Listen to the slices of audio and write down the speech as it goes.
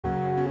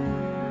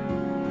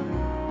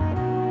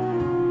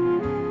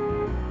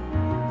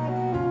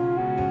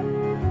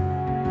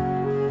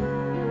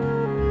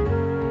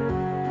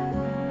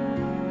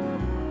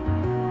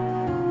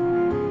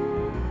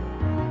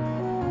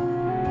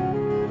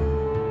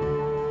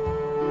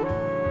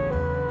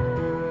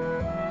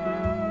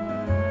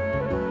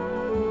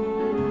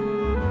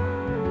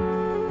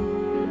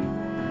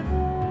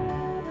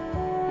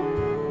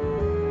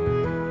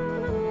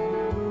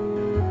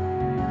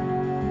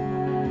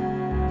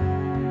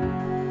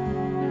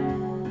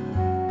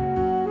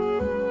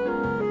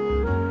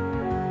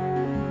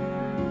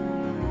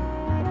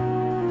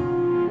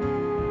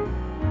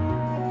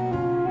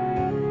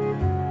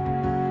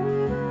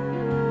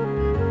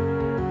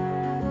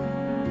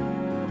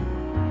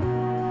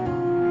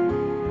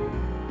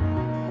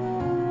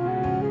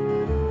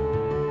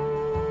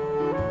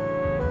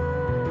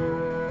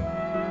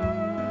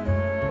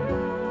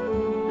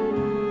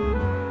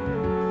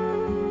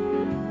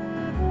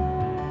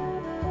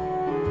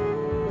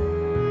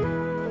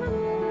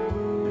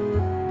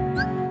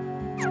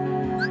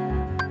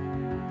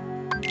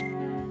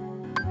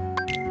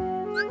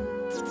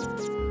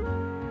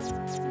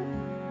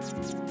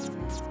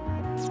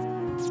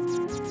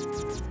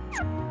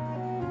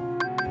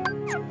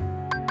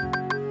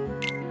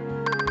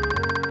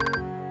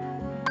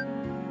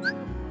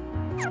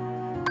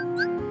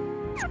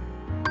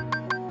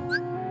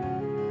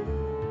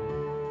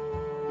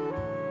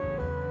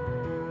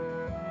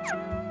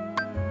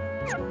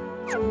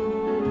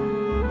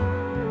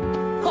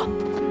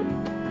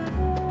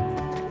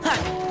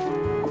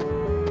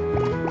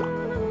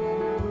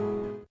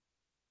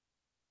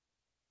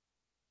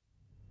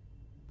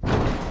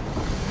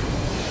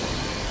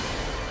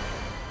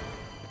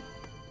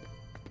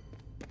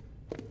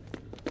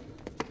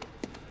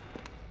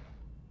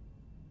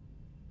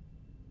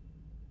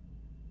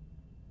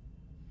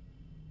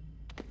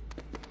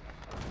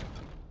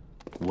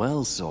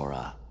Well,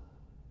 Sora,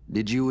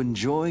 did you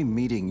enjoy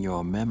meeting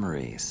your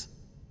memories?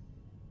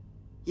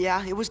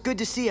 Yeah, it was good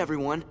to see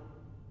everyone.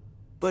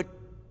 But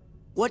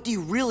what do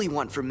you really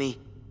want from me?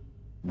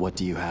 What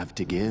do you have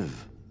to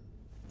give?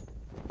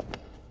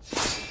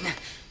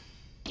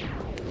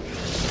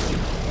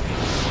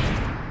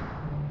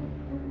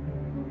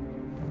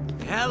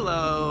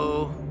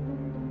 Hello.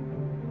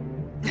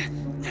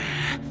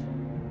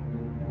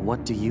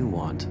 What do you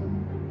want?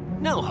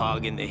 No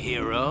hogging the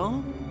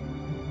hero.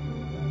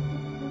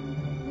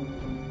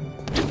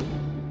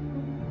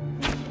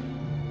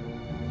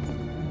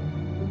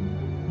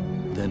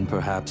 Then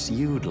perhaps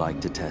you'd like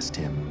to test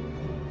him.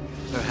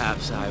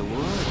 Perhaps I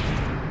would.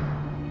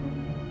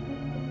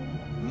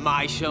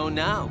 My show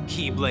now,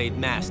 Keyblade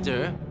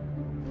Master.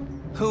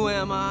 Who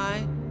am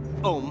I?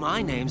 Oh,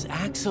 my name's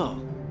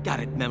Axel. Got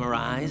it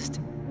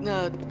memorized?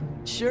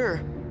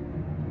 Sure.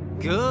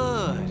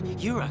 Good.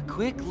 You're a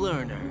quick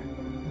learner.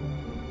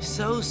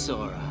 So,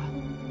 Sora,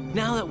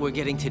 now that we're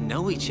getting to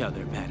know each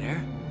other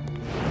better...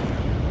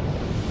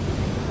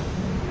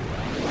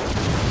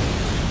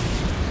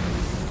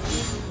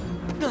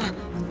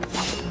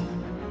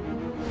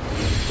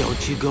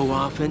 Don't you go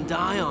off and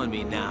die on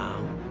me now.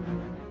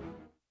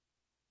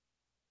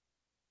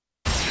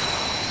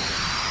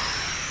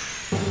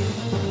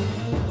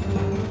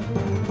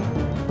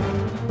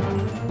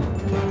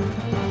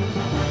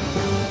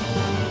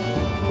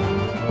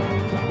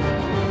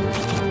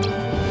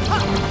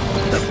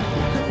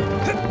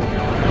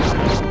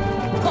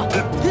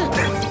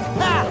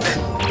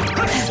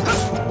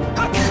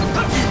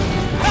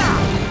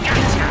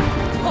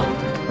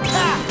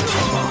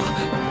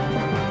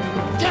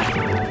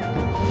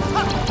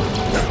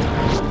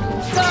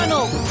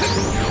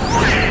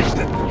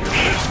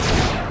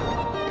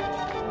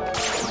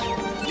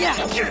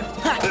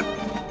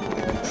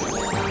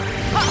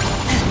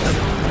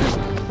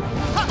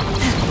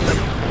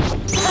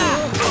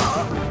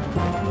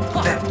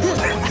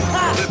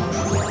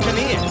 Come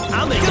here,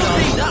 I'll make it all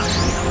stop.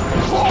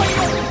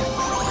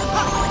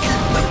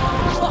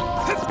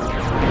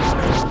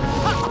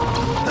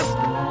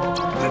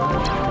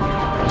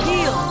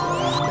 Heal!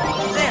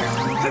 There!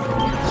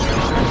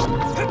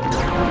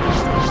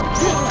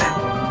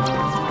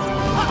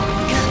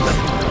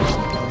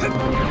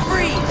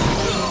 Freeze!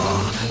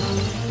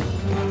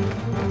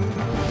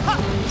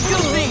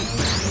 Shooting!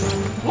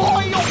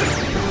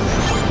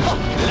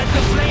 Let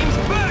the flames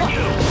burn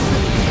you!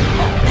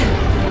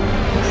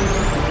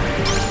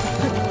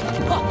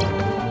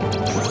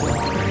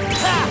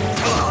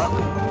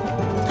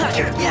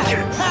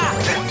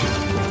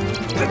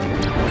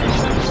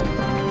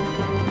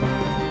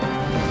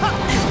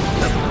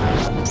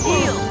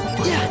 Heal!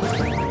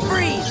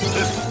 Freeze!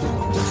 Burn!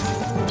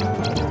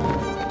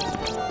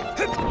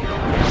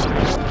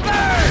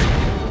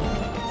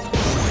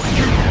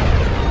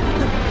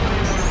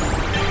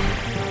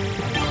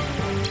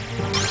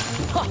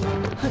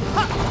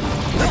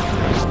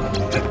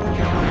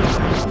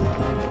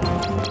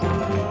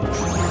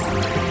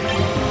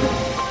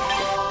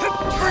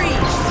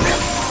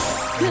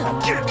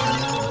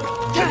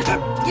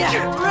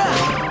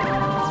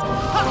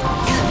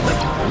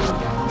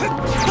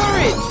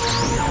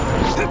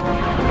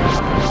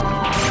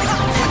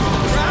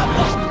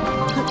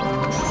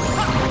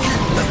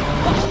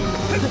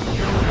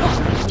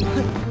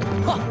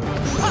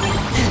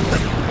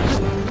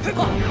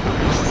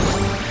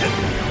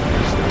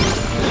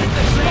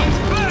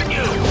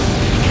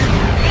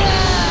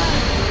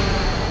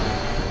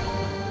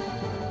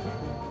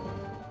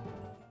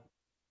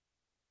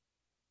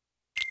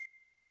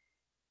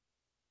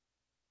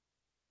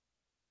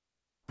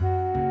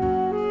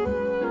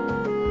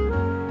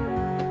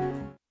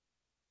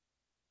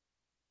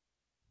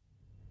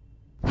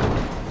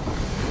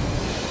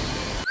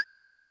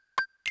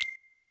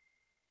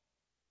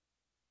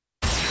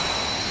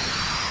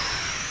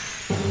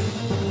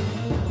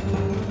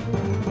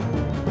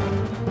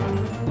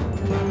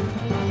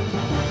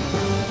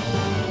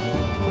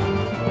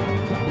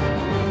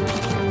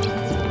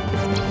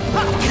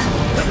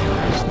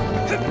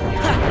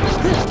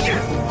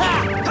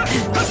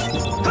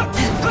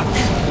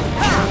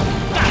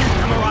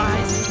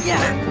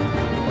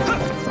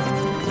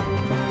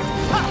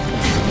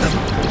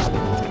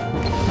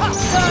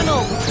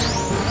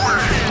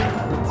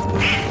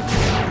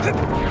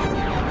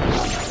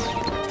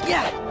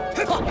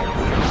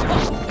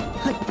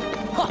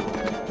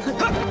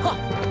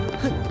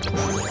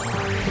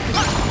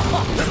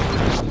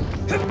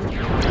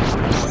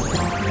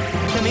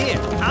 Come here,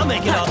 I'll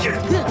make it all.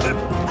 What's the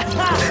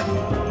problem?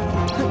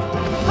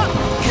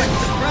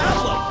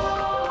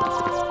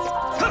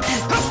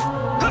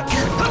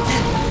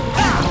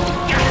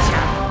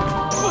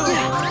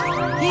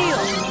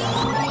 Heal!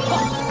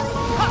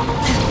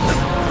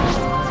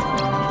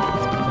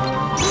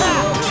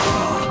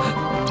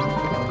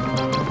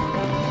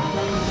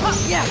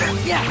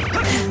 Yeah!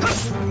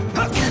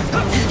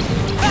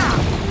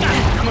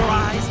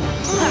 Memorize.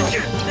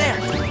 There!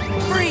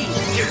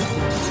 Freeze!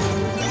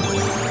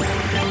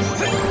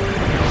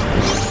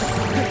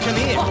 Come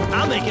here,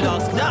 I'll make it all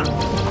stop.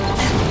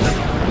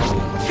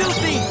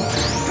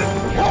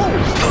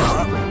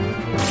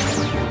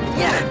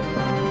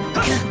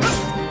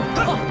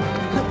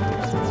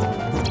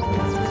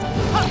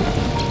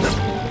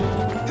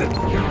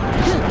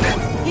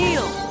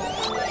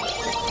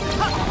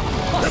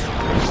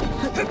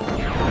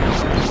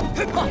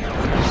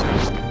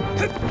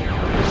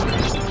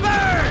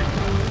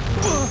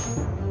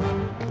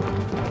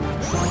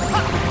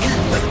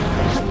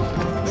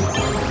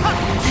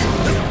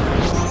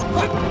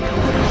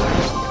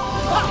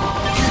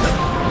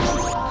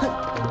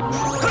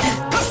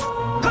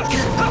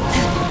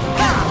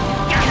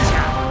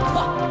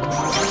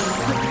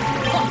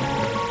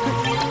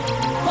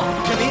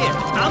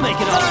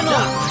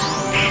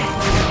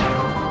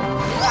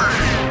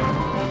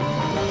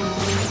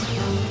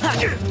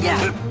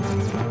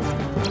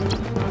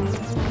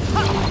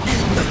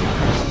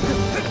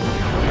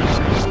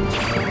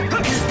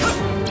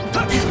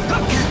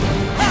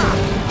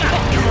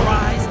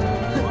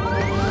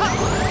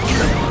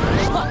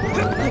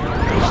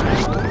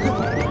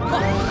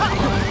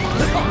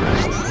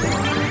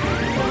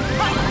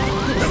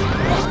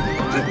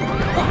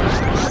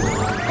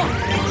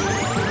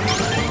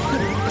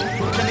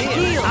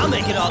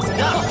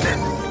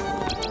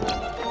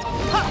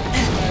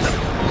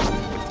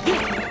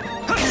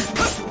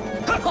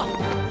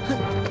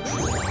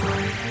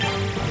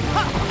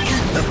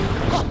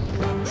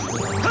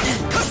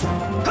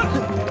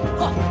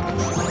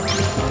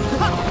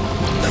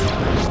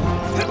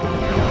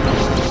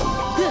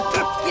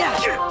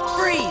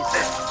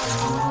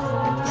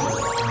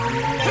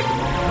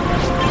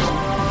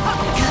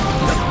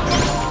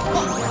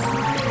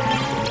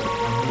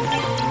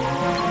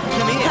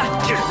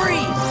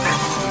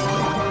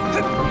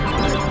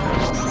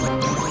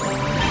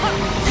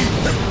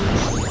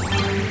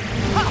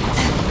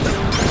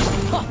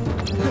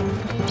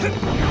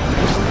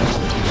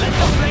 Let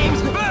the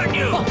flames burn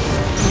you!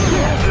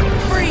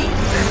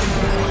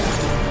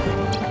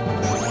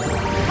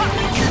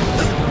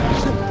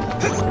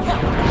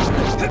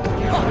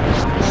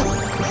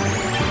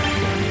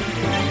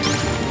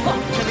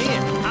 Come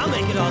here, I'll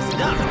make it all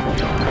stop.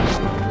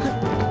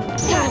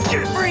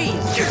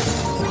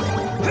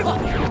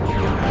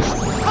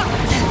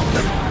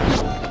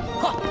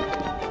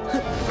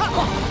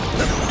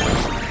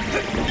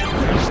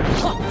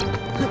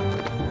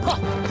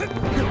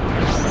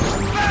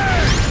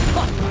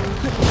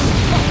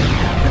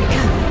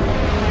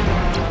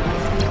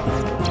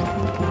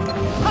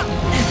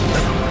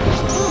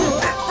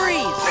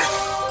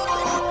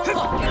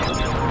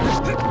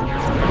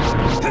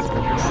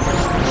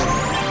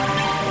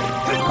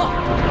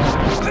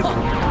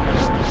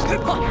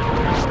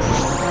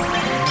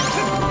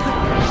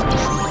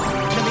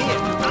 Come here,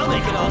 I'll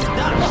make it all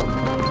stop.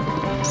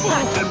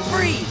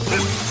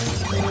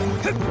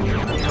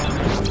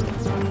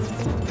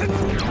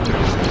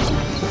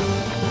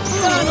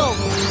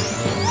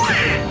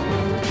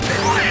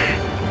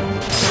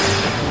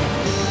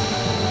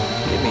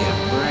 Give me a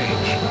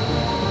break.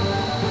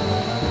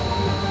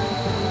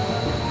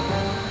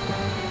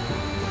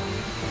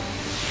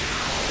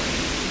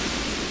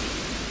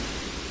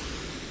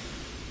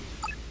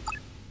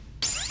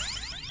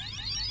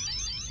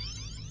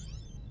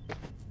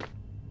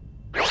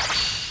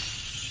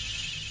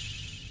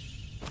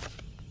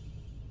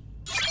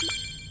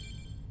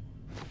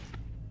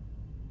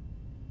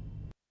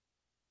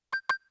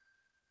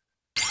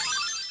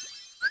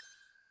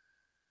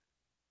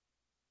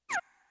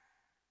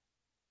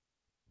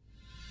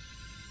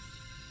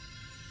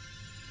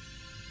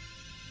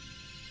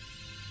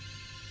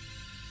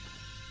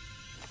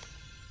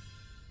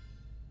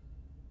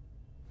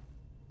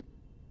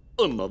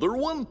 Another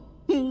one?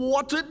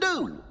 What to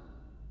do?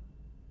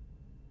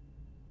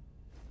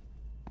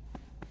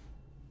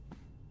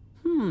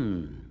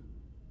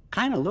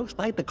 Kinda looks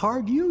like the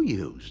card you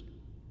used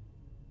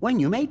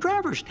when you made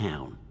Traverse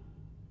Town.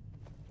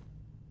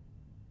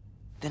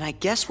 Then I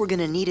guess we're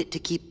gonna need it to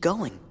keep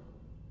going.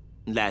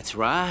 That's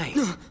right.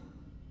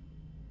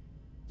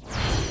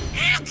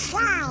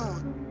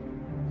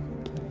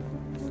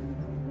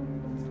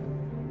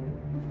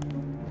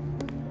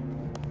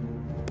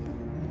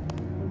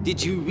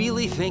 Did you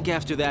really think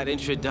after that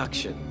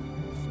introduction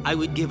I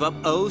would give up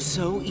oh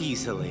so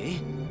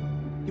easily?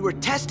 You were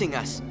testing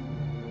us.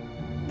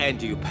 And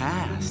you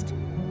passed.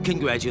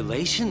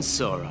 Congratulations,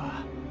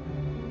 Sora.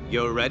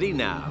 You're ready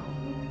now.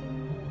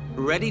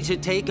 Ready to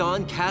take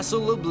on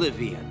Castle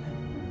Oblivion.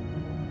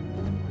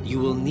 You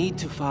will need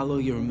to follow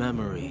your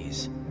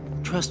memories.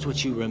 Trust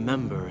what you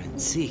remember and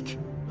seek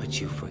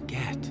what you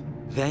forget.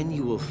 Then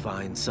you will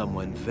find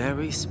someone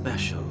very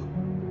special.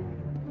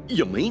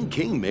 You mean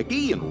King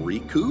Mickey and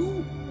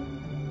Riku?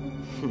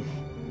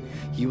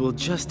 You will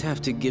just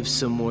have to give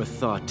some more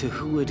thought to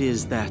who it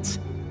is that's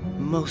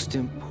most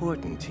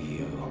important to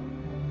you.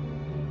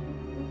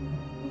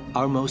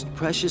 Our most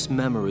precious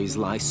memories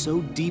lie so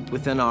deep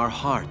within our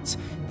hearts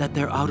that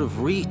they're out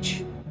of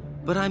reach.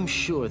 But I'm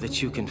sure that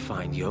you can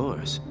find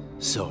yours,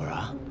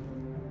 Sora.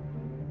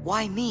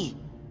 Why me?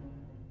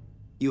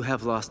 You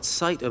have lost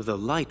sight of the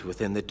light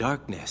within the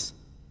darkness,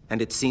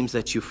 and it seems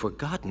that you've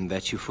forgotten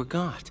that you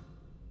forgot.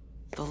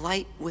 The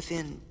light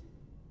within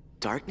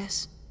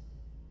darkness?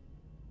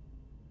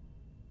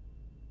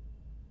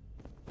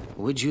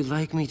 Would you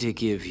like me to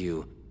give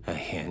you a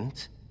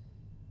hint?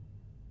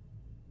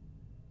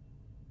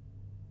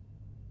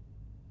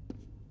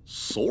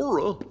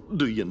 Sora,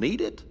 do you need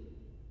it?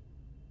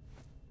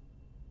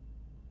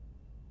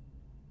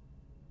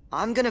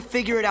 I'm gonna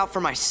figure it out for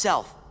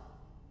myself.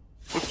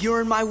 If you're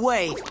in my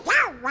way...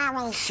 Don't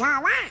worry,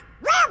 Sora.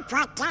 We'll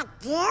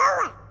protect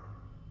you.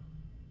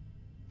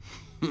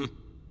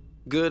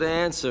 Good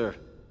answer.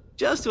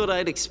 Just what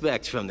I'd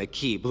expect from the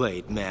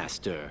Keyblade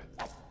Master.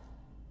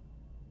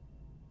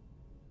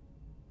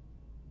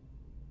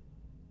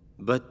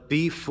 But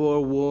be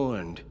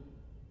forewarned.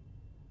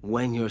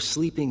 When your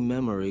sleeping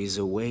memories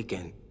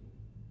awaken,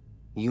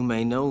 you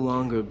may no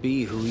longer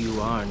be who you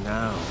are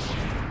now.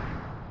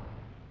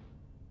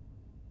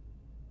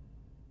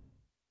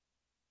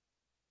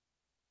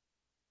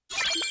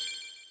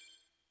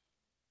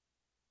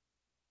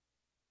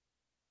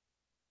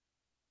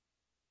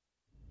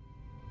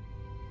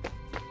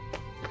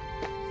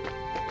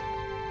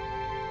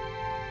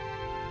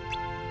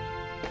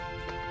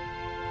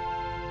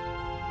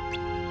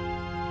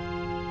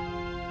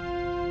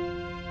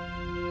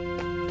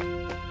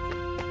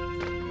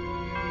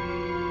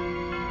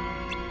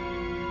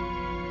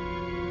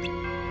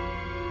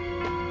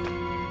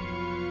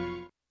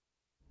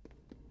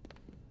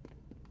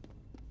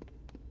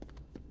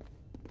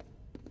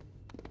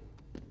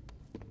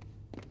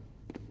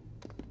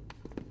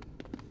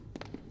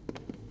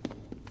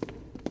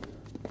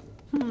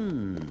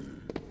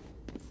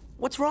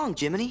 What's wrong,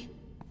 Jiminy?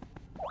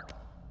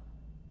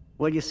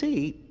 Well, you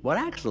see, what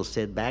Axel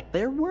said back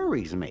there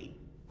worries me.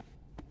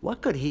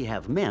 What could he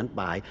have meant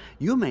by,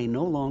 you may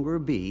no longer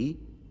be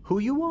who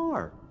you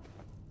are?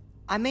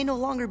 I may no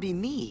longer be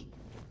me.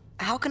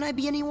 How can I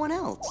be anyone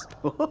else?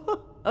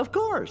 Of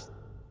course.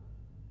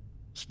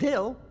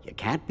 Still, you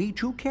can't be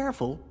too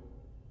careful.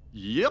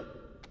 Yep.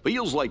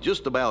 Feels like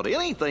just about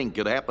anything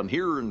could happen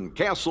here in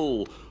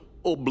Castle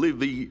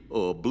Castle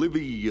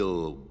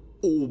Oblivion.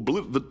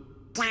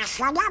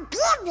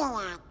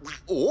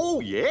 Oh,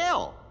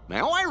 yeah.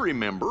 Now I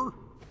remember.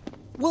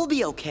 We'll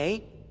be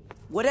okay.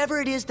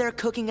 Whatever it is they're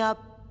cooking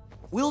up,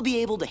 we'll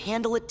be able to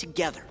handle it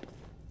together.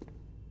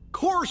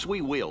 Course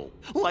we will.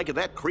 Like at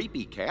that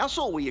creepy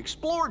castle we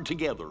explored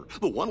together.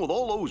 The one with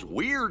all those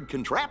weird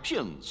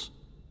contraptions.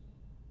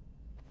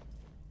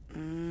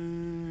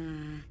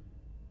 When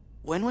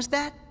was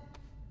that?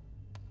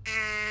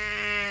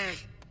 I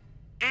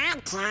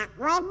can't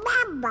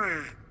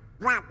remember.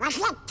 What was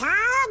it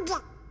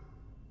called?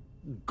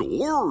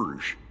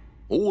 Gorge.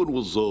 Oh, it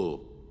was,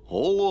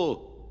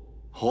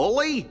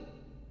 Holly?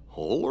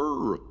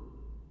 Holler?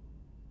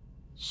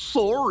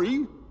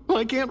 Sorry,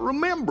 I can't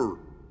remember.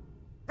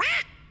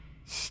 What?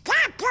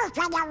 Stop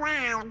goofing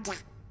around.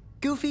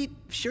 Goofy,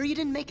 sure you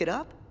didn't make it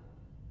up?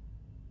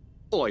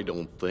 I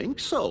don't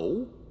think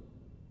so.